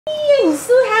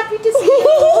so happy to see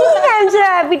you. I'm so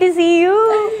happy to see you.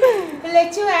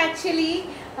 Lachu actually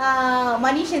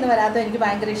Maneesha എന്ന് വരാത്ത എനിക്ക്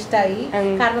ഭയങ്കര ഇഷ്ടമായി.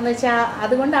 കാരണം എന്ന് വെച്ചാൽ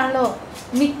അതുകൊണ്ടാണല്ലോ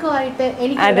മിക്കു ആയിട്ട്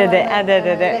എനിക്ക്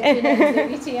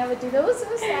ചെയ്യാൻ പറ്റിയത്.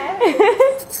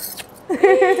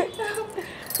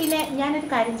 പിന്നെ ഞാനൊരു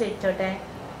കാര്യം ചോദിച്ചോട്ടെ,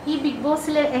 ഈ ബിഗ്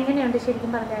ബോസിൽ എങ്ങനെയുണ്ട്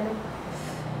ശരിക്കും പറഞ്ഞാലും?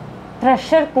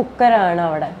 പ്രഷർ കുക്കറാണ്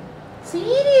അവിടെ.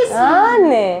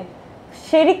 സീരിയസ്ലി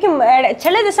ശരിക്കും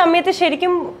ചില സമയത്ത്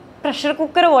ശരിക്കും പ്രഷർ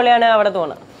കുക്കർ പോലെയാണ് അവിടെ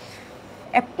തോന്നുന്നത്.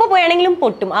 എപ്പോൾ പോയാണെങ്കിലും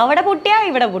പൊട്ടും. അവിടെ പൊട്ടിയാ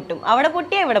ഇവിടെ പൊട്ടും, അവിടെ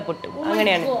പൊട്ടിയാ ഇവിടെ പൊട്ടും,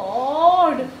 അങ്ങനെയാണ്.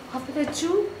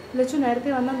 ലച്ചു നേരത്തെ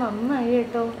വന്നാൽ നന്നായി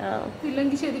കേട്ടോ,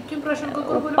 ഇല്ലെങ്കിൽ ശരിക്കും പ്രഷർ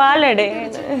കുക്കർ പാലടേ.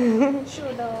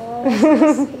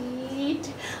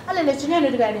 അല്ല ലച്ചു,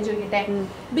 ഞാനൊരു കാര്യം ചോദിക്കട്ടെ,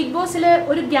 ബിഗ് ബോസിൽ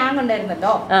ഒരു ഗ്യാങ്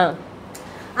ഉണ്ടായിരുന്നല്ലോ,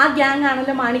 ആ ഗ്യാങ്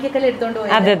ആണല്ലോ മാണിക്കക്കല്ല് എടുത്തോണ്ട്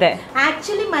പോയത്.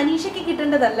 ആക്ച്വലി മനീഷയ്ക്ക്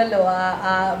കിട്ടേണ്ടതല്ലോ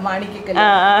ആ മാണിക്കക്കല്ല്,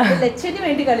 ലച്ചുവിന്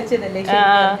വേണ്ടി കളിച്ചതല്ലേ.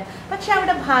 പക്ഷെ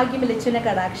അവിടെ ഭാഗ്യം ലച്ചുവിനെ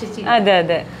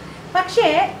കടാക്ഷിച്ചില്ല. പക്ഷേ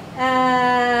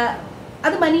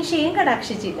അത് മനീഷയും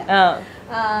കടാക്ഷിച്ചില്ല.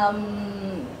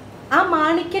 ആ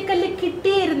മാണിക്കക്കല്ല്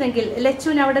കിട്ടിയിരുന്നെങ്കിൽ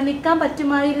ലച്ചുവിന് അവിടെ നിൽക്കാൻ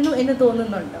പറ്റുമായിരുന്നു എന്ന്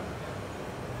തോന്നുന്നുണ്ടോ?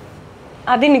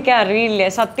 അതെനിക്ക് അറിയില്ല,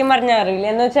 സത്യം പറഞ്ഞാൽ അറിയില്ല.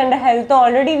 എന്ന് വെച്ചാൽ എൻ്റെ ഹെൽത്ത്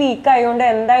ഓൾറെഡി വീക്ക് ആയതുകൊണ്ട്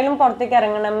എന്തായാലും പുറത്തേക്ക്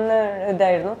ഇറങ്ങണം എന്ന്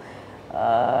ഇതായിരുന്നു.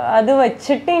 അത്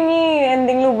വെച്ചിട്ട് ഇനി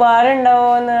എന്തെങ്കിലും ഉപകാരം ഉണ്ടാവോ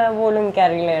എന്ന് പോലും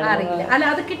എനിക്കറിയില്ല. അല്ല,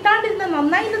 അത് കിട്ടാണ്ടിരുന്ന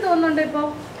നന്നായി തോന്നുന്നുണ്ട് ഇപ്പൊ.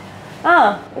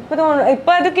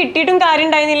 ഇപ്പൊ അത് കിട്ടിയിട്ടും കാര്യം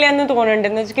ഉണ്ടായിരുന്നില്ല എന്ന് തോന്നുന്നുണ്ട്.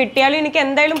 എന്ന് വെച്ചാൽ കിട്ടിയാലും എനിക്ക്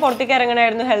എന്തായാലും പുറത്തേക്ക്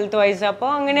ഇറങ്ങണമായിരുന്നു ഹെൽത്ത് വൈസ്. അപ്പൊ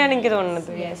അങ്ങനെയാണ് എനിക്ക് തോന്നുന്നത്.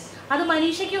 അത്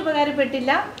മനീഷയ്ക്ക്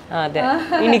ഉപകാരപ്പെട്ടില്ല, അതെ,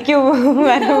 എനിക്ക്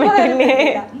ഉപകാരപ്പെട്ടില്ലേ,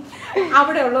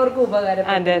 അവിടെ ഉള്ളവർക്ക്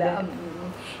ഉപകാരപ്പെട്ടില്ല.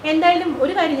 എന്തായാലും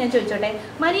ഒരു കാര്യം ഞാൻ ചോദിച്ചോട്ടെ,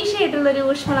 മനീഷയായിട്ടുള്ള ഒരു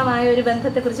ഊഷ്മളമായ ഒരു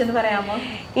ബന്ധത്തെ കുറിച്ച് ഒന്ന് പറയാമോ?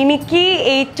 എനിക്ക്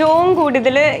ഏറ്റവും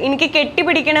കൂടുതൽ എനിക്ക്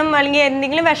കെട്ടിപ്പിടിക്കണം അല്ലെങ്കിൽ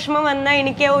എന്തെങ്കിലും വിഷമം വന്നാൽ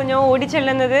ഞാൻ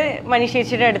ഓടിച്ചെല്ലുന്നത് മനീഷ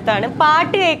ചേച്ചിയുടെ അടുത്താണ്.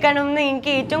 പാട്ട് കേൾക്കണമെന്ന്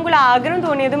എനിക്ക് ഏറ്റവും കൂടുതൽ ആഗ്രഹം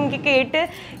തോന്നിയതും എനിക്ക്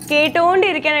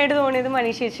കേട്ടുകൊണ്ടിരിക്കാനായിട്ട് തോന്നിയത്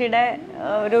മനീഷ ചേച്ചിയുടെ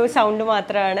ഒരു സൗണ്ട്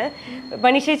മാത്രമാണ്.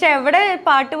 മനീഷ ചേച്ചി എവിടെ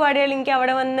പാട്ട് പാടിയാലും എനിക്ക്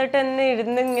അവിടെ വന്നിട്ട് തന്നെ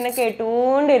ഇരുന്ന് ഇങ്ങനെ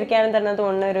കേട്ടുകൊണ്ടിരിക്കാനും തന്നെ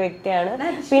തോന്നുന്ന ഒരു വ്യക്തിയാണ്.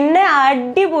 പിന്നെ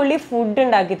അടിപൊളി ഫുഡ്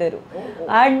ഉണ്ടാക്കി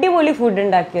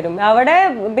തരും. അവിടെ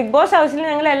ബിഗ് ബോസ് ഹൗസിൽ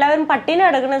ഞങ്ങൾ എല്ലാവരും പട്ടിണി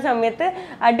കിടക്കുന്ന സമയത്ത്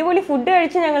അടിപൊളി ഫുഡ്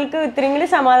കഴിച്ച് ഞങ്ങൾക്ക് ഇത്രയെങ്കിലും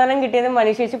സമാധാനം കിട്ടിയത്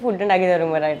മനീഷ ചേച്ചി ഫുഡ് ഉണ്ടാക്കി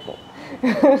തരുമ്പോഴായിരുന്നു.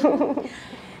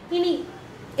 ഇനി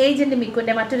ഏജന്റ്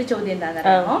മിക്കുന്റെ മറ്റൊരു ചോദ്യം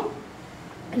എന്താണെന്നറിയാമോ?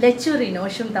 ലച്ചു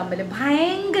റിനോഷും തമ്മിൽ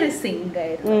ഭയങ്കര സിങ്ക്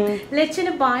ആയിരുന്നു.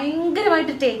 ലച്ചുവിനെ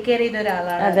ഭയങ്കരമായിട്ട് ടേക്ക് കെയർ ചെയ്ത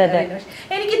ഒരാളാണ് റിനോഷ്.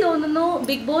 എനിക്ക് തോന്നുന്നു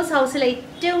ബിഗ് ബോസ് ഹൗസിൽ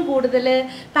ഏറ്റവും കൂടുതൽ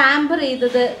പാമ്പർ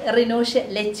ചെയ്തത് റിനോഷ്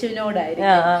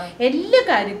ലച്ചുവിനോടായിരുന്നു. എല്ലാ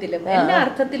കാര്യത്തിലും, എല്ലാ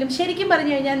അർത്ഥത്തിലും. ശരിക്കും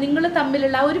പറഞ്ഞു കഴിഞ്ഞാൽ നിങ്ങൾ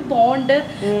തമ്മിലുള്ള ആ ഒരു ബോണ്ട്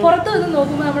പുറത്തു നിന്ന്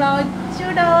നോക്കുമ്പോൾ നമ്മൾ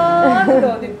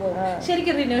തോന്നിപ്പോ.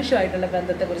 ശരിക്കും റിനോഷുമായിട്ടുള്ള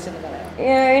ബന്ധത്തെ കുറിച്ചൊന്ന് പറയാം.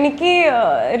 എനിക്ക്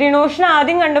റിനോഷിനെ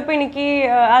ആദ്യം കണ്ടപ്പോൾ എനിക്ക്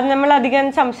അത് നമ്മൾ അധികം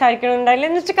സംസാരിക്കണമുണ്ടായില്ല.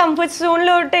 എന്ന് വെച്ചാൽ കംഫർട്ട്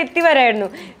സോണിലോട്ട് എത്തി വരായിരുന്നു.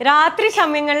 രാത്രി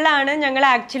സമയങ്ങളിലാണ് ഞങ്ങൾ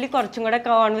ആക്ച്വലി കുറച്ചും കൂടെ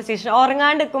കോൺവെർസേഷൻ,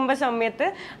 ഉറങ്ങാണ്ട് നിൽക്കുമ്പോൾ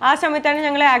ആ സമയത്താണ്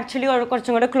ഞങ്ങൾ ആക്ച്വലി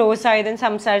കുറച്ചും കൂടെ ക്ലോസ് ആയതും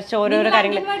സംസാരിച്ച ഓരോരോ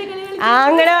കാര്യങ്ങൾ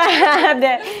അങ്ങനെ.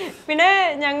 അതെ, പിന്നെ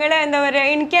ഞങ്ങൾ എന്താ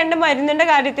പറയുക, എനിക്ക് എൻ്റെ മരുന്നിൻ്റെ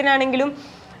കാര്യത്തിനാണെങ്കിലും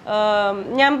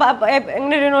ഞാൻ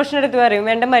ഇങ്ങനെ റിനോഷിൻ്റെ അടുത്ത് പറയും,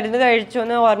 എൻ്റെ മരുന്ന് കഴിച്ചു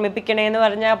എന്ന് ഓർമ്മിപ്പിക്കണേ എന്ന്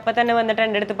പറഞ്ഞാൽ അപ്പം തന്നെ വന്നിട്ട്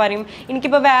എൻ്റെ അടുത്ത് പറയും.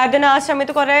 എനിക്കിപ്പോൾ വേദന, ആ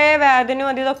സമയത്ത് കുറേ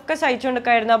വേദനയും ഇതൊക്കെ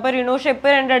സഹിച്ചുകൊണ്ടിരിക്കായിരുന്നു. അപ്പോൾ റിനോഷ്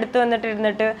എപ്പോഴും എൻ്റെ അടുത്ത്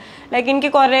വന്നിട്ട് ലൈക്ക്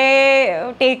എനിക്ക് കുറേ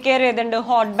ടേക്ക് കെയർ ചെയ്തിട്ടുണ്ട്.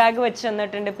 ഹോട്ട് ബാഗ് വെച്ച്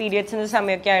തന്നിട്ടുണ്ട് പീരിയഡ്സിൻ്റെ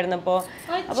സമയമൊക്കെ ആയിരുന്നപ്പോൾ.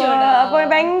 അപ്പോൾ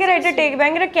ഭയങ്കരമായിട്ട്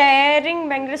ഭയങ്കര കെയറിങ്,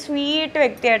 ഭയങ്കര സ്വീറ്റ്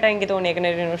വ്യക്തിയായിട്ടാണ് എനിക്ക്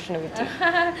തോന്നിയേക്കുന്നത് റിനോഷിനെ പറ്റി.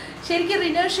 ശരിക്കും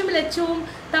റിനോഷും ലച്ചുവും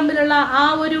തമ്മിലുള്ള ആ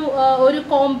ഒരു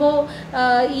കോംബോ,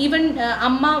 ഈവൻ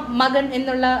അമ്മ മകൻ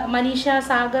എന്നുള്ള മനീഷ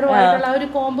സാഗറുമായിട്ടുള്ള ആ ഒരു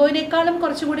കോംബോയിനേക്കാളും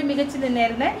കുറച്ചുകൂടി മികച്ചു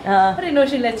തന്നെയായിരുന്നേ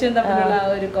റിനോഷും ലച്ചുവും തമ്മിലുള്ള ആ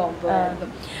ഒരു കോംബോ ആയിരുന്നു.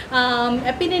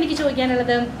 പിന്നെ എനിക്ക്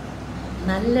ചോദിക്കാനുള്ളത്,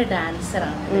 നല്ല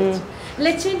ഡാൻസറാണ് ലച്ചു.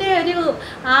 ലച്ചുവിൻ്റെ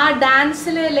ആ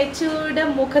ഡാൻസിൽ ലച്ചുവിടെ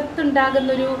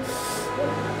മുഖത്തുണ്ടാകുന്നൊരു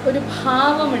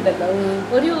ഭാവമുണ്ടല്ലോ,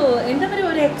 എന്താ പറയുക,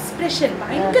 ഒരു എക്സ്പ്രഷൻ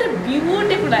ഭയങ്കര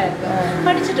ബ്യൂട്ടിഫുൾ ആയിരുന്നു.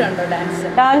 പഠിച്ചിട്ടുണ്ടോ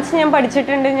ഡാൻസ്? ഞാൻ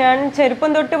പഠിച്ചിട്ടുണ്ട്. ഞാൻ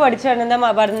ചെറുപ്പം തൊട്ട് പഠിച്ചിട്ടുണ്ട്.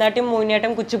 ഭരതനാട്യം,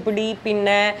 മോഹിനിയാട്ടം, കുച്ചിപ്പുടി,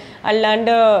 പിന്നെ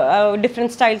അല്ലാണ്ട്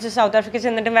ഡിഫറെൻറ്റ് സ്റ്റൈൽസ്, സൗത്ത് ആഫ്രിക്ക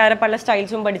ചെന്നിട്ട് വേറെ പല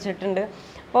സ്റ്റൈൽസും പഠിച്ചിട്ടുണ്ട്.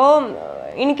 അപ്പോൾ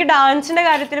എനിക്ക് ഡാൻസിൻ്റെ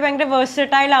കാര്യത്തിൽ ഭയങ്കര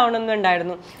വേഴ്സറ്റൈൽ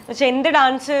ആവണമെന്നുണ്ടായിരുന്നു. പക്ഷെ എന്ത്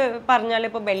ഡാൻസ് പറഞ്ഞാലും,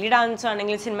 ഇപ്പോൾ ബെല്ലി ഡാൻസ്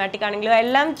ആണെങ്കിലും സിനിമാറ്റിക് ആണെങ്കിലും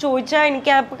എല്ലാം ചോദിച്ചാൽ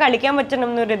എനിക്ക് അപ്പോൾ കളിക്കാൻ പറ്റണം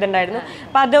എന്നൊരു ഇതുണ്ടായിരുന്നു.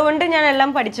 അപ്പോൾ അതുകൊണ്ട് ഞാൻ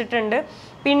എല്ലാം പഠിച്ചിട്ടുണ്ട്.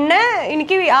 പിന്നെ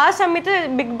എനിക്ക് ആ സമയത്ത്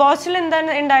ബിഗ് ബോസിൽ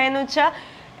എന്താണ് ഉണ്ടായെന്ന് വെച്ചാൽ,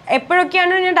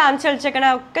 എപ്പോഴൊക്കെയാണ് ഞാൻ ഡാൻസ് കളിച്ചേക്കണേ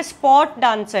ഒക്കെ സ്പോട്ട്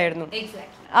ഡാൻസ് ആയിരുന്നു.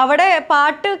 അവിടെ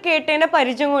പാട്ട് കേട്ടതിന്റെ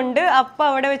പരിചയം കൊണ്ട് അപ്പൊ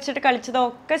അവിടെ വെച്ചിട്ട്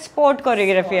കളിച്ചതൊക്കെ സ്പോട്ട്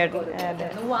കൊറിയോഗ്രാഫി ആയിരുന്നു.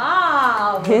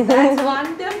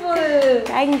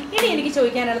 ഇനി എനിക്ക്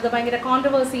ചോദിക്കാനുള്ളത് ഭയങ്കര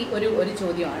കോൺട്രവേഴ്സി ഒരു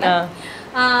ചോദ്യമാണ്.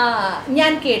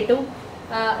 ഞാൻ കേട്ടു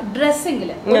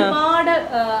ഡ്രസ്സിങ്ങില് ഒരുപാട്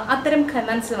പലതരം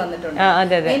കമന്റ്സ്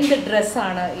വന്നിട്ടുണ്ട്. എന്ത്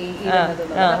ഡ്രസ്സാണ് ഈ ഇടുന്നത്?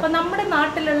 അപ്പൊ നമ്മുടെ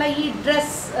നാട്ടിലുള്ള ഈ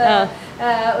ഡ്രസ്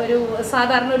ഒരു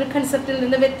സാധാരണ ഒരു കൺസെപ്റ്റിൽ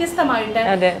നിന്ന് വ്യത്യസ്തമായിട്ട്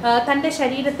തന്റെ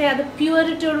ശരീരത്തെ അത്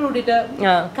പ്യൂരിറ്റിയോട് കൂടിയിട്ട്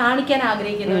കാണിക്കാൻ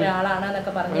ആഗ്രഹിക്കുന്ന ഒരാളാണ്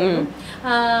എന്നൊക്കെ പറഞ്ഞു.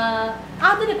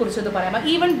 അതിനെ കുറിച്ചൊന്ന് പറയാമോ?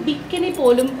 ഈവൻ ബിക്കിനി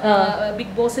പോലും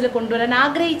ബിഗ് ബോസിൽ കൊണ്ടുവരാൻ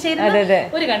ആഗ്രഹിച്ചിരുന്ന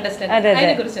ഒരു കണ്ടസ്റ്റന്റ്,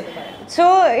 അതിനെ കുറിച്ചൊന്ന് പറയാം. സോ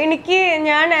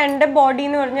ഞാൻ എൻ്റെ ബോഡി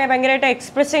എന്ന് പറഞ്ഞാൽ ഭയങ്കരമായിട്ട്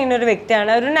എക്സ്പ്രസ് ചെയ്യുന്ന ഒരു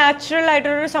വ്യക്തിയാണ്. ഒരു നാച്ചുറൽ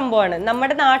ആയിട്ടൊരു സംഭവമാണ്.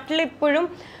 നമ്മുടെ നാട്ടിൽ ഇപ്പോഴും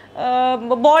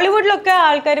ബോളിവുഡിലൊക്കെ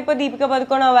ആൾക്കാർ ഇപ്പോൾ ദീപിക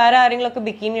പദുക്കോണോ വേറെ ആരെങ്കിലും ഒക്കെ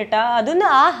ബിക്കിനി ഇട്ടാ അതൊന്ന്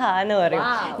ആഹാ എന്ന് പറയും.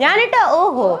 ഞാനിട്ട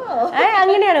ഓഹോ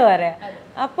അങ്ങനെയാണ് പറയാ.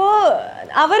 അപ്പോൾ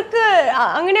അവർക്ക്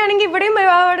അങ്ങനെയാണെങ്കിൽ ഇവിടെയും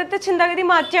അവിടുത്തെ ചിന്താഗതി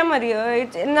മാറ്റിയാൽ മതി.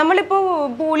 നമ്മളിപ്പോൾ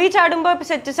പൂളി ചാടുമ്പോൾ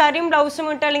സെറ്റ് സാരിയും ബ്ലൗസും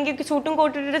ഇട്ട് അല്ലെങ്കിൽ സൂട്ടും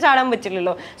കോട്ടിട്ടിട്ട് ചാടാൻ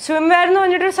പറ്റില്ലല്ലോ. സ്വിം വെയർ എന്ന്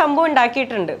പറഞ്ഞിട്ടൊരു സംഭവം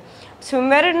ഉണ്ടാക്കിയിട്ടുണ്ട്. സ്വിം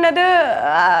വെയർ ഇടുന്നത്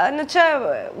എന്ന് വെച്ചാൽ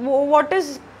വാട്ട്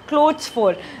ഈസ് ക്ലോത്ത്സ്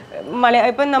ഫോർ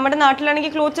ഇപ്പം നമ്മുടെ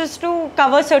നാട്ടിലാണെങ്കിൽ clothes is to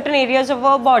cover certain areas of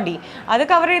our body. അത്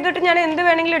കവർ ചെയ്തിട്ട് ഞാൻ എന്ത്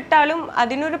വേണമെങ്കിലും ഇട്ടാലും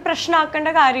അതിനൊരു പ്രശ്നമാക്കേണ്ട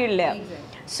കാര്യമില്ല.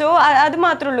 സോ അത്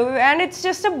മാത്രമേ ഉള്ളൂ. And it's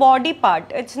just A body part,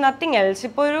 it's nothing else.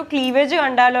 ഇപ്പോൾ ഒരു ക്ലീവേജ്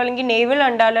കണ്ടാലോ അല്ലെങ്കിൽ നേവൽ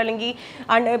കണ്ടാലോ അല്ലെങ്കിൽ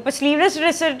ഇപ്പോൾ സ്ലീവ്ലെസ്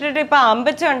ഡ്രസ്സ് ഇട്ടിട്ട് ഇപ്പോൾ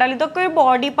ആമ്പച്ച് കണ്ടാലോ ഇതൊക്കെ ഒരു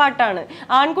ബോഡി പാർട്ടാണ്.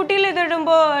 ആൺകുട്ടിയിൽ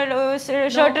ഇതിടുമ്പോൾ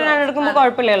ഷർട്ടിനാണ് എടുക്കുമ്പോൾ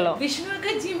കുഴപ്പമില്ലല്ലോ.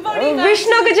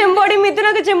 വിഷ്ണുവൊക്കെ ചെമ്പോടി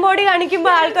മിഥുനൊക്കെ ചെമ്പോടി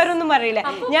കാണിക്കുമ്പോൾ ആൾക്കാരൊന്നും പറയില്ല.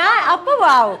 അപ്പോൾ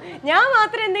വാവും ഞാൻ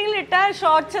മാത്രം എന്തെങ്കിലും ഇട്ടാൽ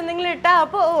ഷോർട്ട്സ് എന്തെങ്കിലും ഇട്ടാൽ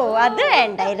അപ്പോൾ ഓ അത്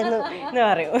വേണ്ടായിരുന്നു എന്ന്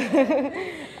പറയും.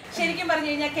 ശരിക്കും പറഞ്ഞു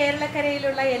കഴിഞ്ഞാൽ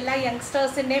കേരളക്കരയിലുള്ള എല്ലാ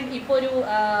യങ്സ്റ്റേഴ്സിന്റെയും ഇപ്പോൾ ഒരു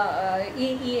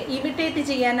ഇമിറ്റേറ്റ്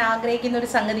ചെയ്യാൻ ആഗ്രഹിക്കുന്ന ഒരു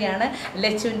സംഗതിയാണ്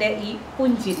ലച്ചുവിന്റെ ഈ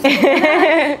പുഞ്ചിരി.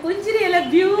 പുഞ്ചിരിയല്ല,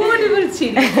 ബ്യൂട്ടിഫുൾ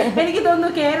ചിരി. എനിക്ക്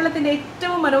തോന്നുന്നു കേരളത്തിന്റെ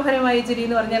ഏറ്റവും മനോഹരമായ ചിരി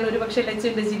എന്ന് പറഞ്ഞാൽ ഒരു പക്ഷെ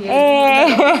ലച്ചുവിന്റെ ചിരിയാണ്.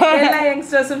 എല്ലാ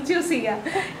യങ്സ്റ്റേഴ്സും ചൂസ് ചെയ്യാം.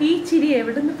 ഈ ചിരി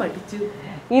എവിടെ നിന്ന് പഠിച്ചു?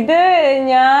 ഇത്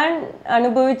ഞാൻ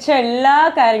അനുഭവിച്ച എല്ലാ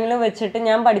കാര്യങ്ങളും വെച്ചിട്ട്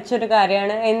ഞാൻ പഠിച്ചൊരു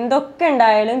കാര്യമാണ്. എന്തൊക്കെ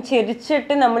ഉണ്ടായാലും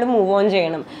ചിരിച്ചിട്ട് നമ്മൾ മൂവ് ഓൺ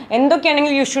ചെയ്യണം.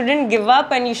 എന്തൊക്കെയാണെങ്കിലും U shouldn't give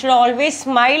up and you should always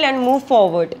smile and move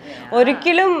forward.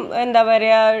 ഒരിക്കലും എന്താ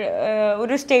പറയുക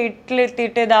ഒരു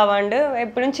സ്റ്റേറ്റിലെത്തിയിട്ട് ഇതാവാണ്ട്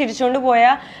എപ്പോഴും ചിരിച്ചുകൊണ്ട്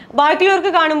പോയാൽ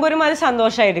ബാക്കിയുള്ളവർക്ക് കാണുമ്പോഴും അത്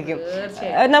സന്തോഷമായിരിക്കും.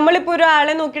 നമ്മളിപ്പോൾ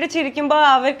ഒരാളെ നോക്കിയിട്ട് ചിരിക്കുമ്പോൾ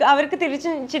അവർക്ക് തിരിച്ച്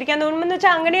ചിരിക്കാൻ തോന്നുമ്പോൾ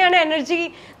വെച്ചാൽ അങ്ങനെയാണ് എനർജി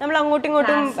നമ്മൾ അങ്ങോട്ടും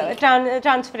ഇങ്ങോട്ടും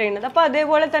ട്രാൻസ്ഫർ ചെയ്യുന്നത്. അപ്പോൾ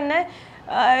അതേപോലെ തന്നെ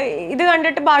ഇത്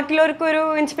കണ്ടിട്ട് ബാക്കിയുള്ളവർക്ക് ഒരു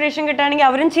ഇൻസ്പിറേഷൻ കിട്ടുകയാണെങ്കിൽ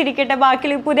അവരും ചിരിക്കട്ടെ.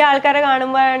 ബാക്കി പുതിയ ആൾക്കാരെ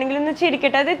കാണുമ്പോഴാണെങ്കിൽ ഒന്ന്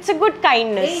ചിരിക്കട്ടെ. അത് ഇറ്റ്സ് എ ഗുഡ്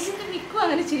കൈൻഡ്നെസ്.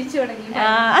 അങ്ങനെ ചിരിച്ചു തുടങ്ങി.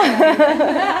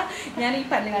 ഞാൻ ഈ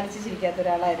പല്ല് കാണിച്ച് ചിരിക്കാത്ത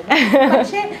ഒരാളായിരുന്നു.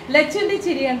 പക്ഷെ ലച്ചുവിന്റെ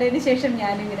ചിരി കണ്ടതിന് ശേഷം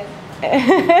ഞാനിങ്ങനെ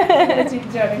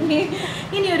ചിരിച്ചു തുടങ്ങി.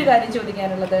 ഇനി ഒരു കാര്യം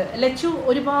ചോദിക്കാനുള്ളത്, ലച്ചു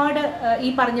ഒരുപാട് ഈ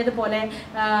പറഞ്ഞതുപോലെ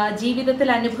ജീവിതത്തിൽ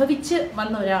അനുഭവിച്ച്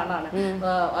വന്ന ഒരാളാണ്.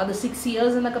 അത് 6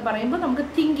 years എന്നൊക്കെ പറയുമ്പോൾ നമുക്ക്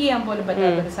തിങ്ക് ചെയ്യാൻ പോലും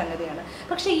പറ്റാത്തൊരു സംഗതിയാണ്.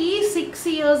 പക്ഷെ ഈ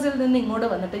 6 years നിന്ന് ഇങ്ങോട്ട്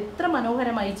വന്നിട്ട് ഇത്ര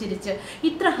മനോഹരമായി ചിരിച്ച്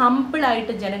ഇത്ര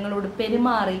ഹംബിളായിട്ട് ജനങ്ങളോട്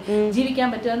പെരുമാറി ജീവിക്കാൻ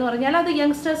പറ്റുക എന്ന് പറഞ്ഞാൽ അത്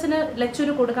യങ്സ്റ്റേഴ്സിന്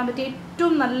ലച്ചുവിന് കൊടുക്കാൻ പറ്റിയ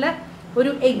ഏറ്റവും നല്ല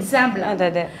ഒരു എക്സാമ്പിൾ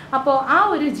ആണ്. അപ്പോൾ ആ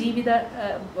ഒരു ജീവിത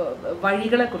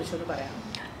വഴികളെ കുറിച്ചൊന്ന് പറയാം.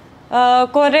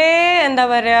 കുറേ എന്താ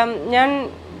പറയുക, ഞാൻ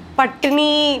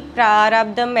പട്ടിണി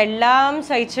പ്രാരാബ്ദം എല്ലാം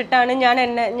സഹിച്ചിട്ടാണ്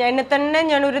എന്നെ തന്നെ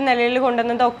ഞാനൊരു നിലയിൽ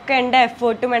കൊണ്ടുവന്നത്. ഒക്കെ എൻ്റെ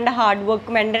എഫേർട്ടും എൻ്റെ ഹാർഡ്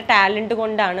വർക്കും എൻ്റെ ടാലൻറ്റ്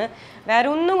കൊണ്ടാണ്, വേറെ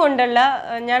ഒന്നും കൊണ്ടല്ല.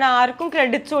 ഞാൻ ആർക്കും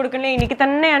ക്രെഡിറ്റ്സ് കൊടുക്കണില്ല, എനിക്ക്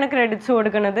തന്നെയാണ് ക്രെഡിറ്റ്സ്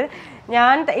കൊടുക്കുന്നത്.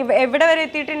 ഞാൻ എവിടെ വരെ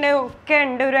എത്തിയിട്ടുണ്ടെങ്കിൽ ഒക്കെ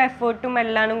എൻ്റെ ഒരു എഫേർട്ടും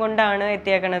എല്ലാം കൊണ്ടാണ്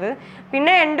എത്തിയേക്കണത്.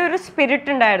 പിന്നെ എൻ്റെ ഒരു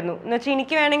സ്പിരിറ്റ് ഉണ്ടായിരുന്നു എന്ന് വെച്ചാൽ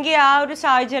എനിക്ക് വേണമെങ്കിൽ ആ ഒരു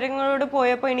സാഹചര്യങ്ങളോട്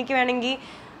പോയപ്പോൾ എനിക്ക് വേണമെങ്കിൽ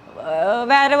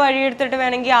വേറെ വഴിയെടുത്തിട്ട്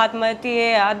വേണമെങ്കിൽ ആത്മഹത്യയെ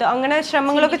അങ്ങനെ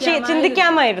ശ്രമങ്ങളൊക്കെ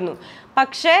ചിന്തിക്കാമായിരുന്നു.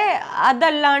 പക്ഷേ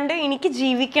അതല്ലാണ്ട് എനിക്ക്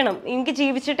ജീവിക്കണം, എനിക്ക്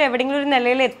ജീവിച്ചിട്ട് എവിടെയെങ്കിലും ഒരു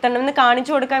നിലയിൽ എത്തണം എന്ന്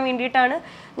കാണിച്ചു കൊടുക്കാൻ വേണ്ടിയിട്ടാണ്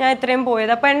ഞാൻ ഇത്രയും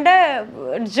പോയത്. അപ്പോൾ എൻ്റെ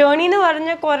ജേർണി എന്ന്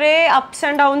പറഞ്ഞ കുറേ അപ്സ്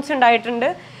ആൻഡ് ഡൗൺസ് ഉണ്ടായിട്ടുണ്ട്.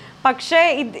 പക്ഷേ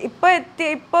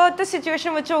ഇപ്പോഴത്തെ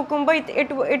സിറ്റുവേഷൻ വെച്ച് നോക്കുമ്പോൾ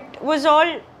it was all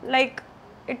like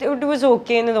it was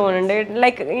okay എന്ന് തോന്നുന്നുണ്ട്.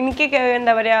 ലൈക്ക് എനിക്ക്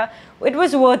എന്താ പറയുക, ഇറ്റ്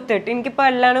വാസ് വർത്ത് ഇറ്റ്. എനിക്കിപ്പോൾ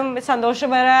എല്ലാവരും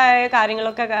സന്തോഷപരമായ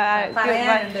കാര്യങ്ങളൊക്കെ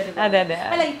അതെ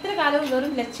അതെ ഇത്ര കാലം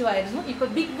വെറും ലച്ചുവായിരുന്നു, ഇപ്പൊ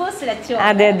ബിഗ് ബോസ് ലച്ചു.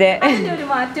 അതെ അതെ. ഒരു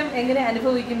മാറ്റം എങ്ങനെ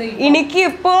അനുഭവിക്കുന്നു?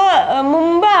 എനിക്കിപ്പോ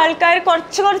മുമ്പ് ആൾക്കാർ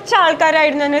കുറച്ച്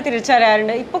ആൾക്കാരായിരുന്നു എന്നെ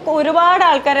തിരിച്ചറിയാറുണ്ട്. ഇപ്പൊ ഒരുപാട്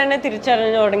ആൾക്കാർ എന്നെ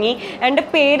തിരിച്ചറിഞ്ഞു തുടങ്ങി. എൻ്റെ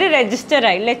പേര്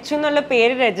രജിസ്റ്ററായി, ലച്ചു എന്നുള്ള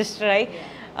പേര് രജിസ്റ്ററായി.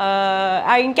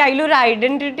 എനിക്ക് അതിലൊരു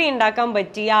ഐഡന്റിറ്റി ഉണ്ടാക്കാൻ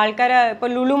പറ്റി. ആൾക്കാരെ ഇപ്പോൾ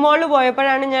ലുലുമോള്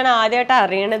പോയപ്പോഴാണ് ഞാൻ ആദ്യമായിട്ട്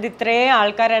അറിയണത് ഇത്രയും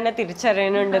ആൾക്കാർ എന്നെ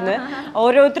തിരിച്ചറിയുന്നുണ്ടെന്ന്.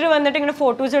 ഓരോരുത്തർ വന്നിട്ട് ഇങ്ങനെ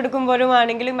ഫോട്ടോസ് എടുക്കുമ്പോഴും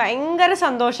ആണെങ്കിലും ഭയങ്കര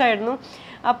സന്തോഷമായിരുന്നു.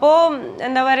 അപ്പോൾ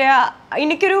എന്താ പറയുക,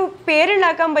 എനിക്കൊരു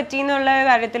പേരുണ്ടാക്കാൻ പറ്റി എന്നുള്ള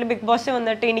കാര്യത്തിൽ ബിഗ് ബോസ്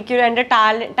വന്നിട്ട് എനിക്കൊരു എൻ്റെ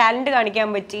ടാലന്റ് കാണിക്കാൻ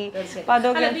പറ്റി. അപ്പൊ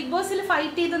അതൊക്കെ ബിഗ് ബോസിൽ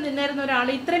ഫൈറ്റ് ചെയ്ത് നിന്നിരുന്ന ഒരാൾ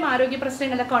ഇത്രയും ആരോഗ്യ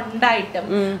പ്രശ്നങ്ങളൊക്കെ ഉണ്ടായിട്ടും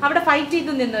അവിടെ ഫൈറ്റ്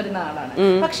ചെയ്ത് നിന്നിരുന്ന ആളാണ്.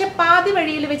 പക്ഷെ പാതി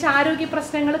വഴിയിൽ വെച്ച് ആരോഗ്യ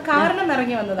പ്രശ്നങ്ങൾ കാരണം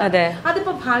ഇറങ്ങി വന്നത്.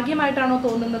 അതിപ്പോ ഭാഗ്യമായിട്ടാണോ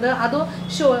തോന്നുന്നത് അതോ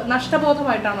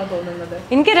നഷ്ടബോധമായിട്ടാണോ തോന്നുന്നത്?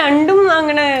 എനിക്ക് രണ്ടും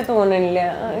അങ്ങനെ തോന്നുന്നില്ല.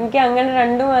 എനിക്ക് അങ്ങനെ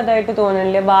രണ്ടും അതായിട്ട്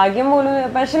തോന്നുന്നില്ല. ഭാഗ്യം പോലും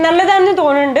പക്ഷെ നല്ലതാണെന്ന്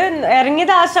തോന്നുന്നുണ്ട്.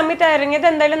 ഇറങ്ങിയത് ആ സമയത്ത് ഇറങ്ങിയത്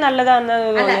എന്തായാലും നല്ലതാണെന്ന്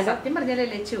തോന്നുന്നത്. സത്യം പറഞ്ഞാലേ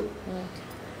ലച്ചു,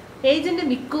 ഏജന്റ്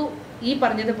മിക്കു ഈ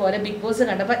പറഞ്ഞതുപോലെ ബിഗ് ബോസ്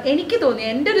കണ്ടപ്പോ എനിക്ക് തോന്നി,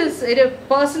 എൻ്റെ ഒരു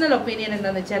പേഴ്സണൽ ഒപ്പീനിയൻ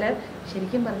എന്താന്ന് വെച്ചാല്,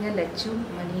 ശരിക്കും പറഞ്ഞാൽ ലച്ചും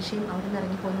മനീഷയും അവിടെ നിന്ന്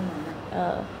ഇറങ്ങി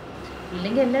പോകുന്നതാണ്.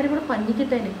 ഇല്ലെങ്കിൽ എല്ലാരും കൂടെ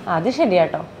പഞ്ഞിക്കിട്ടേനെ. അത്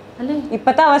ശരിയാട്ടോ.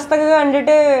 ഇപ്പത്തെ അവസ്ഥ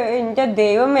കണ്ടിട്ട് എന്റെ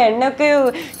ദൈവം എണ്ണൊക്കെ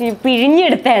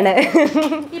പിഴിഞ്ഞെടുത്താണ്.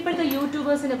 ഇപ്പോഴത്തെ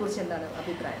യൂട്യൂബേഴ്സിനെ കുറിച്ച് എന്താണ്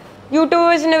അഭിപ്രായം?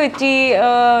 യൂട്യൂബേഴ്സിനെ പറ്റി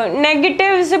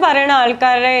നെഗറ്റീവ്സ് പറയുന്ന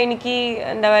ആൾക്കാരെ എനിക്ക്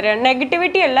എന്താ പറയുക,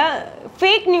 നെഗറ്റിവിറ്റി അല്ല,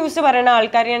 ഫേക്ക് ന്യൂസ് പറയുന്ന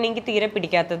ആൾക്കാരെയാണ് എനിക്ക് തീരെ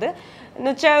പിടിക്കാത്തത്.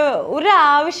 എന്നുവെച്ചാൽ ഒരു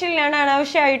ആവശ്യമില്ലാണ്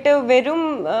അനാവശ്യമായിട്ട് വെറും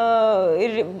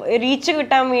റീച്ച്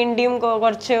കിട്ടാൻ വേണ്ടിയും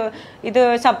കുറച്ച് ഇത്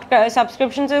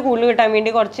സബ്സ്ക്രിപ്ഷൻസ് കൂടുതൽ കിട്ടാൻ വേണ്ടി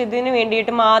കുറച്ച് ഇതിന്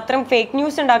വേണ്ടിയിട്ട് മാത്രം ഫേക്ക്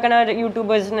ന്യൂസ് ഉണ്ടാക്കുന്ന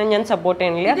യൂട്യൂബേഴ്സിനെ ഞാൻ സപ്പോർട്ട്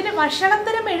ചെയ്യുന്നില്ല.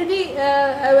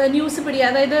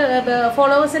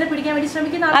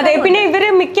 അതെ, പിന്നെ ഇവര്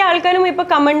മിക്ക ആൾക്കാരും ഇപ്പൊ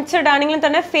കമന്റ്സ് ഇടാണെങ്കിലും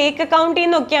തന്നെ ഫേക്ക് അക്കൗണ്ടിൽ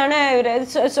നിന്നൊക്കെയാണ്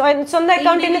സ്വന്തം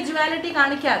അക്കൗണ്ടിൽ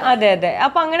അതെ അതെ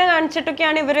അപ്പൊ അങ്ങനെ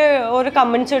കാണിച്ചിട്ടൊക്കെയാണ് ഇവര് ഒരു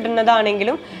കമന്റ്സ്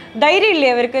ഇടുന്നതാണെങ്കിലും ധൈര്യമില്ല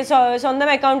ഇവർക്ക്. സ്വന്തം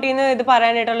അക്കൗണ്ടിൽ നിന്ന് ഇത്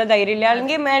പറയാനായിട്ടുള്ള ധൈര്യമില്ല.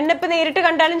 അല്ലെങ്കിൽ എന്നെ ഇപ്പൊ നേരിട്ട്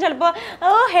കണ്ടാലും ചിലപ്പോ ഓ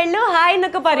ഹലോ ഹായ്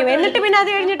എന്നൊക്കെ പറയും. എന്നിട്ട് പിന്നെ അത്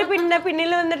കഴിഞ്ഞിട്ട്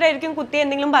പിന്നിൽ വന്നിട്ടായിരിക്കും കുത്തി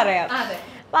എന്തെങ്കിലും പറയാം.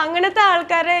 അപ്പൊ അങ്ങനത്തെ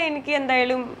ആൾക്കാരെ എനിക്ക്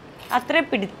എന്തായാലും അത്ര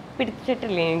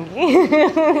പിടിച്ചിട്ടില്ല.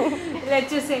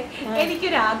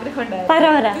 എനിക്കൊരു ആഗ്രഹം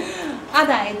ഉണ്ടായിരുന്നു,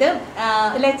 അതായത്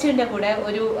ലച്ചുവിന്റെ കൂടെ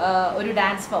ഒരു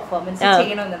ഡാൻസ് പെർഫോമൻസ്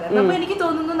ചെയ്യണമെന്നുള്ളത്. അപ്പൊ എനിക്ക്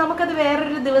തോന്നുന്നു നമുക്കത്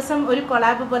വേറൊരു ദിവസം ഒരു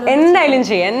കൊളാബ് പോലെ എന്തായാലും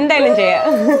ചെയ്യാം.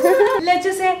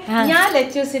 ലച്ചൂസെ, ഞാൻ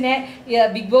ലച്ചൂസിനെ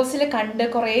ബിഗ് ബോസിൽ കണ്ട്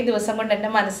കുറെ ദിവസം കൊണ്ട്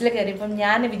എന്റെ മനസ്സിൽ കയറിയപ്പം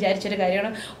ഞാൻ വിചാരിച്ചൊരു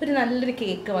കാര്യമാണ്, ഒരു നല്ലൊരു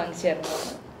കേക്ക് വാങ്ങിച്ചു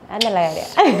തരണം. നല്ല കാര്യം.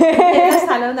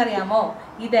 സ്ഥലം എന്നറിയാമോ?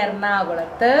 ഇത്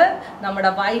എറണാകുളത്ത് നമ്മുടെ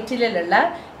വൈറ്റിലുള്ള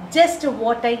ജസ്റ്റ്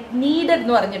വാട്ട് ഐ നീഡഡ്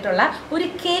എന്ന് പറഞ്ഞിട്ടുള്ള ഒരു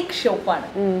കേക്ക് ഷോപ്പാണ്.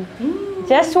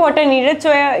 ജസ്റ്റ് വാട്ട് ഐ നീഡഡ്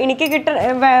എനിക്ക്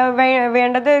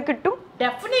വേണ്ടത് കിട്ടും.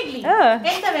 ഡെഫിനറ്റ്ലി.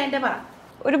 എന്താ വേണ്ട പറ.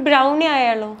 ഒരു ബ്രൗണി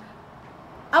ആയാലോ?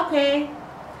 ഓക്കേ,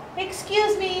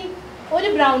 എക്സ്ക്യൂസ് മീ, ഒരു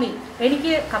ബ്രൗണി.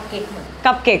 എനിക്ക് കപ്പ്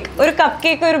കേക്ക്. ഒരു കപ്പ്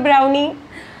കേക്ക്, ഒരു ബ്രൗണി.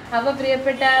 അപ്പോൾ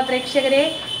പ്രിയപ്പെട്ട പ്രേക്ഷകരെ,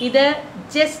 ഇത്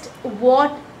ജസ്റ്റ്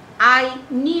വാട്ട് ഐ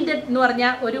നീഡഡ് എന്ന് പറഞ്ഞ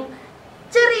ഒരു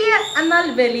ചെറിയ എന്നാൽ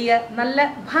വലിയ നല്ല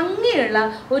ഭംഗിയുള്ള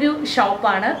ഒരു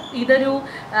ഷോപ്പാണ്. ഇതൊരു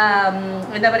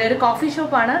എന്താ പറയുക, ഒരു കോഫി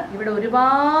ഷോപ്പാണ്. ഇവിടെ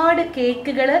ഒരുപാട്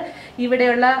കേക്കുകൾ,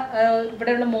 ഇവിടെയുള്ള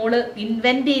മോള്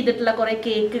ഇൻവെൻറ്റ് ചെയ്തിട്ടുള്ള കുറേ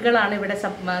കേക്കുകളാണ് ഇവിടെ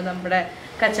നമ്മുടെ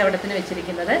കച്ചവടത്തിന്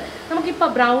വെച്ചിരിക്കുന്നത്. നമുക്കിപ്പോൾ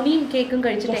ബ്രൗണിയും കേക്കും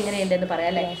കഴിച്ചിട്ട് എങ്ങനെയുണ്ടെന്ന്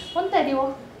പറയാം അല്ലേ? ഒന്ന് തരുമോ?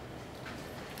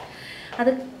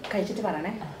 അത് കഴിച്ചിട്ട്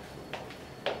പറയണേ.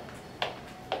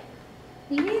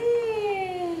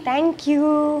 Thank you.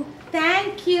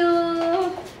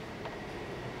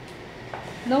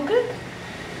 നോക്ക്,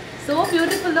 സോ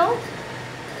ബ്യൂട്ടിഫുൾ നോ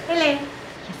അല്ലേ?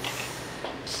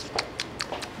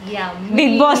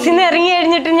 ബിഗ് ബോസിന്ന് ഇറങ്ങി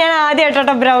കഴിഞ്ഞിട്ട് ഞാൻ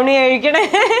ആദ്യമായിട്ടോ ബ്രൗണി കഴിക്കണേ.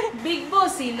 ബിഗ്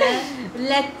ബോസിന്ന്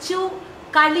ലച്ചു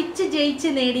കളിച്ച് ജയിച്ച്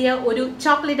നേടിയ ഒരു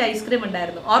ചോക്ലേറ്റ് ഐസ്ക്രീം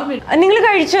ഉണ്ടായിരുന്നു, ഓർമ്മയുണ്ട്? നിങ്ങൾ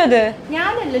കഴിച്ചോ? അത്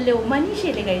ഞാനല്ലല്ലോ,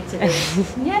 മനീഷയല്ലേ കഴിച്ചത്.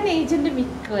 ഞാൻ ഏജന്റ്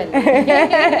മിക്കു അല്ലേ.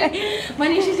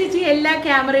 മനീഷ ചേച്ചി എല്ലാ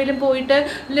ക്യാമറയിലും പോയിട്ട്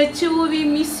Lachu we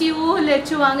miss you,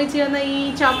 Lachu വാങ്ങിച്ചു തന്ന ഈ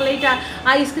ചോക്ലേറ്റ്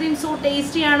ഐസ്ക്രീം സോ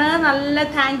ടേസ്റ്റിയാണ്, നല്ല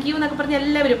താങ്ക് യു എന്നൊക്കെ പറഞ്ഞ്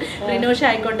എല്ലാവരും, റിനോഷ്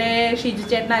ആയിക്കോട്ടെ, ഷിജു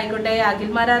ചേട്ടൻ ആയിക്കോട്ടെ,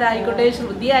 അഖിൽമാരായിക്കോട്ടെ,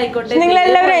 ശ്രുതി ആയിക്കോട്ടെ, നിങ്ങൾ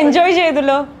എല്ലാവരും എൻജോയ്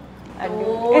ചെയ്തല്ലോ.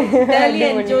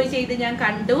 എൻജോയ് ചെയ്ത് ഞാൻ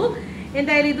കണ്ടു.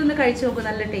 എന്തായാലും ഇതൊന്ന് കഴിച്ചു നോക്കൂ,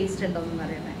 നല്ല ടേസ്റ്റ് ഉണ്ടോന്ന്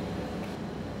അറിയണേ.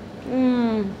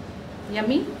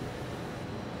 യമ്മി,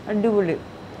 അടിപൊളി.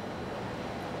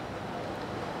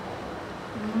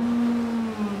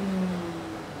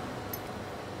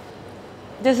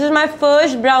 This is my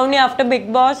first brownie after Bigg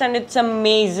Boss and it's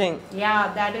amazing. Yeah,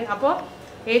 that is. അപ്പോൾ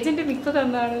ഏജന്റ് മിക്കു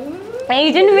തന്നാണ്.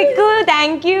 Agent Miku,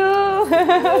 thank you.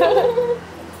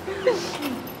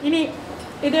 ഇനി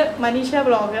ഇത് മനീഷ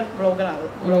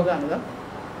വ്ളോഗാണത്.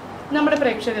 നമ്മുടെ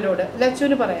പ്രേക്ഷകരോട്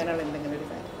ലച്ചുവിന് പറയാനുള്ള എന്തെങ്കിലും ഒരു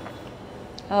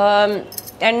കാര്യം?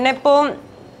 എന്നെപ്പോൾ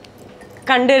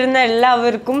കണ്ടിരുന്ന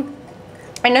എല്ലാവർക്കും,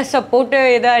 എന്നെ സപ്പോർട്ട്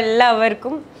ചെയ്ത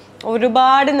എല്ലാവർക്കും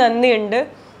ഒരുപാട് നന്ദിയുണ്ട്.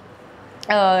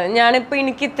 ഞാനിപ്പോൾ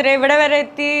എനിക്ക് ഇവിടെ വരെ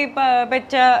എത്തി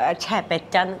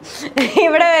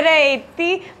ഇവിടെ വരെ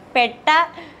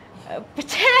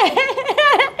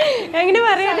എങ്ങനെ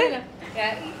പറയാ,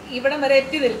 ഇവിടെ വരെ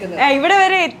എത്തി നിൽക്കുന്നത്. ഇവിടെ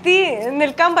വരെ എത്തി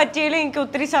നിൽക്കാൻ പറ്റിയതിൽ എനിക്ക്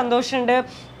ഒത്തിരി സന്തോഷമുണ്ട്.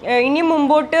 ഇനി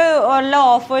മുമ്പോട്ട് ഉള്ള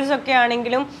ഓഫേഴ്സ് ഒക്കെ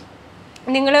ആണെങ്കിലും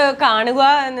നിങ്ങൾ കാണുക.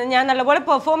 ഞാൻ നല്ലപോലെ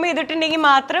പെർഫോം ചെയ്തിട്ടുണ്ടെങ്കിൽ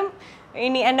മാത്രം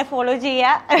ഇനി എന്നെ ഫോളോ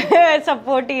ചെയ്യുക,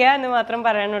 സപ്പോർട്ട് ചെയ്യുക എന്ന് മാത്രം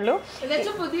പറയാനുള്ളൂ.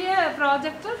 പുതിയ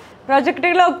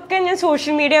പ്രോജക്റ്റുകളൊക്കെ ഞാൻ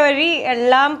സോഷ്യൽ മീഡിയ വഴി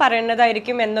എല്ലാം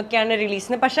പറയുന്നതായിരിക്കും എന്നൊക്കെയാണ്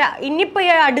റിലീസിന്. പക്ഷെ ഇനിയിപ്പോൾ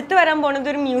അടുത്ത് വരാൻ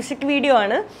പോകുന്നത് ഒരു മ്യൂസിക് വീഡിയോ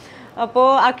ആണ്. അപ്പോൾ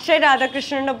അക്ഷയ്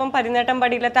രാധാകൃഷ്ണൻ്റെ ഒപ്പം പതിനെട്ടാം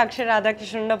പടിയിലത്തെ അക്ഷയ്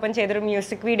രാധാകൃഷ്ണൻ്റെ ഒപ്പം ചെയ്തൊരു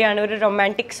മ്യൂസിക് വീഡിയോ ആണ്. ഒരു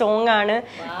റൊമാൻറ്റിക് സോങ് ആണ്,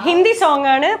 ഹിന്ദി സോങ്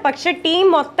ആണ്, പക്ഷെ ടീം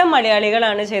മൊത്തം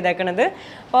മലയാളികളാണ് ചെയ്തേക്കുന്നത്.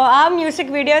 അപ്പോൾ ആ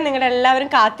മ്യൂസിക് വീഡിയോ നിങ്ങളെല്ലാവരും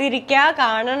കാത്തിരിക്കുക,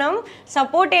 കാണണം,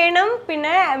 സപ്പോർട്ട് ചെയ്യണം,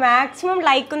 പിന്നെ മാക്സിമം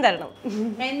ലൈക്കും തരണം.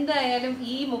 എന്തായാലും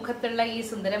ഈ മുഖത്തുള്ള ഈ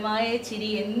സുന്ദരമായ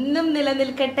ചിരി എന്നും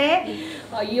നിലനിൽക്കട്ടെ.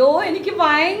 അയ്യോ, എനിക്ക്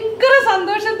ഭയങ്കര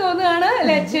സന്തോഷം തോന്നുകയാണ്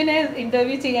ലച്ചുവിനെ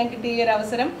ഇന്റർവ്യൂ ചെയ്യാൻ കിട്ടിയ ഒരു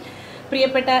അവസരം.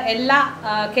 പ്രിയപ്പെട്ട എല്ലാ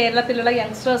കേരളത്തിലുള്ള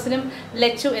യങ്സ്റ്റേഴ്സിനും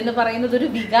ലച്ചു എന്ന് പറയുന്നത് ഒരു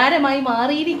വികാരമായി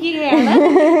മാറിയിരിക്കുകയാണ്.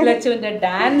 ലച്ചുവിന്റെ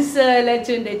ഡാൻസ്,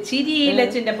 ലച്ചുവിന്റെ ചിരി,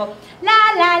 ലച്ചുവിന്റെ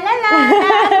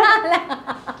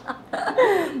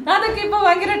അതൊക്കെ ഇപ്പൊ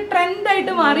ഭയങ്കര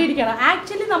ട്രെൻഡായിട്ട് മാറിയിരിക്കണം.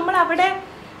 ആക്ച്വലി നമ്മൾ അവിടെ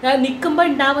നിൽക്കുമ്പോൾ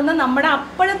ഉണ്ടാവുന്ന നമ്മുടെ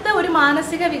അപ്പോഴത്തെ ഒരു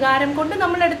മാനസിക വികാരം കൊണ്ട്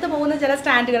നമ്മളെടുത്ത് പോകുന്ന ചില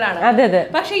സ്റ്റാൻഡുകളാണ്.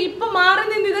 പക്ഷെ ഇപ്പൊ മാറി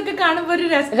നിന്ന് ഇതൊക്കെ കാണുമ്പോ ഒരു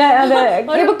രസം,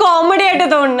 കോമഡി ആയിട്ട്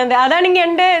തോന്നുന്നത്. അതാണെങ്കിൽ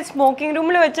എന്റെ സ്മോക്കിംഗ്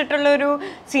റൂമിൽ വെച്ചിട്ടുള്ള ഒരു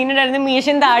സീനുണ്ടായിരുന്നു,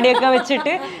 മീശൻ താടിയൊക്കെ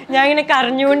വെച്ചിട്ട് ഞാൻ ഇങ്ങനെ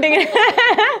കരഞ്ഞുകൊണ്ട് ഇങ്ങനെ.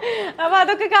 അപ്പൊ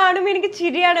അതൊക്കെ കാണുമ്പോ എനിക്ക്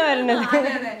ചിരിയാണ് വരുന്നത്.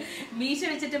 മീശ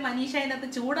വെച്ചിട്ട് മനീഷ അതിനകത്ത്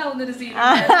ചൂടാവുന്ന ഒരു സീൻ.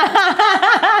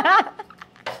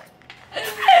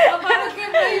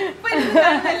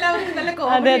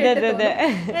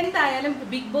 എന്തായാലും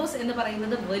ബിഗ് ബോസ് എന്ന്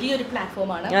പറയുന്നത് വലിയൊരു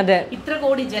പ്ലാറ്റ്ഫോമാണ്. ഇത്ര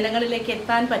കോടി ജനങ്ങളിലേക്ക്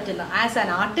എത്താൻ പറ്റുന്ന, as an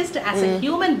artist, as A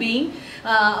human being,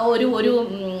 ഒരു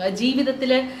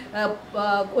ജീവിതത്തില്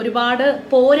ഒരുപാട്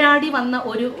പോരാടി വന്ന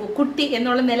ഒരു കുട്ടി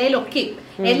എന്നുള്ള നിലയിലൊക്കെ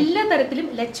എല്ലാ തരത്തിലും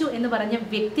ലച്ചു എന്ന് പറഞ്ഞ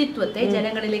വ്യക്തിത്വത്തെ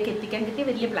ജനങ്ങളിലേക്ക് എത്തിക്കാൻ കിട്ടിയ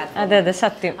വലിയ പ്ലാറ്റ്ഫോം.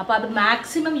 സത്യം. അപ്പൊ അത്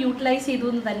മാക്സിമം യൂട്ടിലൈസ് ചെയ്തു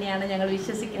എന്ന് തന്നെയാണ് ഞങ്ങൾ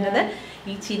വിശ്വസിക്കുന്നത്.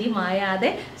 ഈ ചിരി മായാതെ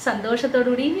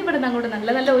സന്തോഷത്തോടുകൂടി ഇനി ഇവിടെ അങ്ങോട്ട് നല്ല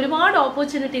നല്ല ഒരുപാട്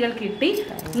ഓപ്പർച്യൂണിറ്റികൾ കിട്ടി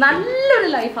നല്ലൊരു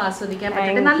ലൈഫ് ആസ്വദിക്കാൻ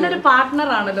പറ്റട്ടെ. നല്ലൊരു പാർട്ട്ണർ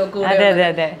ആണല്ലോ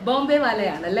കൂടെ. ബോംബെ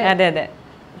വാലയാണല്ലേ? അതെ അതെ,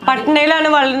 പട്നയിലാണ്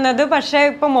വളർന്നത്, പക്ഷെ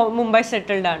ഇപ്പൊ മുംബൈ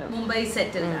സെറ്റിൽഡ് ആണ്.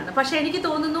 പക്ഷെ എനിക്ക്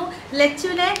തോന്നുന്നു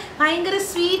ലച്ചുവിനെ ഭയങ്കര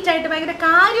സ്വീറ്റ് ആയിട്ട് ഭയങ്കര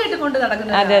കാര്യമായിട്ട് കൊണ്ട്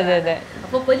നടക്കുന്നത്.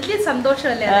 അപ്പൊ വലിയ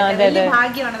സന്തോഷമല്ലേ, വലിയ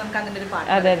ഭാഗ്യമാണ് നമുക്ക് അങ്ങനെ ഒരു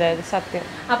പാട്ട്. സത്യം.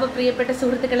 അപ്പൊ പ്രിയപ്പെട്ട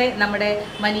സുഹൃത്തുക്കളെ, നമ്മുടെ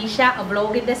മനീഷ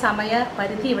വ്ളോഗിന്റെ സമയ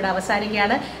പരിധി ഇവിടെ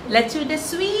അവസാനിക്കുകയാണ്. ലച്ചുവിന്റെ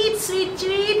സ്വീറ്റ് സ്വീറ്റ്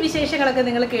സ്വീറ്റ് വിശേഷങ്ങളൊക്കെ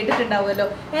നിങ്ങൾ കേട്ടിട്ടുണ്ടാവുമല്ലോ.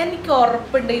 എനിക്ക്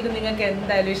ഉറപ്പുണ്ട് ഇത് നിങ്ങൾക്ക്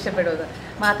എന്തായാലും ഇഷ്ടപ്പെടുമെന്ന്.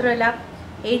 മാത്രമല്ല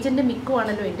ഏജന്റ് മിക്കു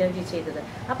ആണല്ലോ ഇന്റർവ്യൂ ചെയ്തത്.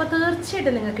 അപ്പൊ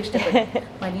തീർച്ചയായിട്ടും നിങ്ങൾക്ക് ഇഷ്ടപ്പെടും.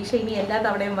 മനീഷ ഇനി എല്ലാ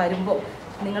തവണയും വരുമ്പോൾ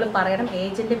നിങ്ങൾ പറയണം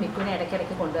ഏജന്റ് മിക്കുവിനെ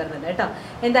ഇടയ്ക്കിടയ്ക്ക് കൊണ്ടുവരുന്നത് കേട്ടോ.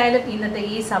 എന്തായാലും ഇന്നത്തെ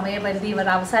ഈ സമയപരിധി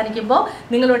ഇവിടെ അവസാനിക്കുമ്പോൾ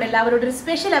നിങ്ങളോട് എല്ലാവരോടും ഒരു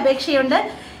സ്പെഷ്യൽ അപേക്ഷയുണ്ട്.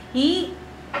 ഈ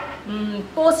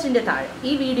പോസ്റ്റിൻ്റെ താഴെ,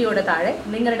 ഈ വീഡിയോയുടെ താഴെ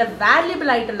നിങ്ങളുടെ വാല്യുബിൾ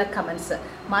ആയിട്ടുള്ള കമൻസ്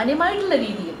മാന്യമായിട്ടുള്ള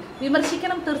രീതിയിൽ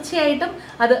വിമർശിക്കണം. തീർച്ചയായിട്ടും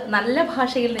അത് നല്ല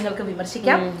ഭാഷയിൽ നിങ്ങൾക്ക്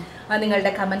വിമർശിക്കാം.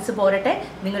 നിങ്ങളുടെ കമൻസ് പോരട്ടെ,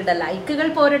 നിങ്ങളുടെ ലൈക്കുകൾ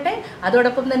പോരട്ടെ,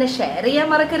 അതോടൊപ്പം തന്നെ ഷെയർ ചെയ്യാൻ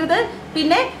മറക്കരുത്.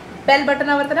 പിന്നെ ബെൽ ബട്ടൺ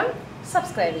അമർത്തണം,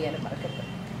 സബ്സ്ക്രൈബ് ചെയ്യാനും മറക്കരുത്.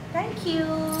 Thank you.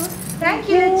 Thank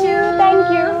you Lachu.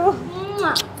 Thank you.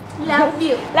 Love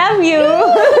you. Love you.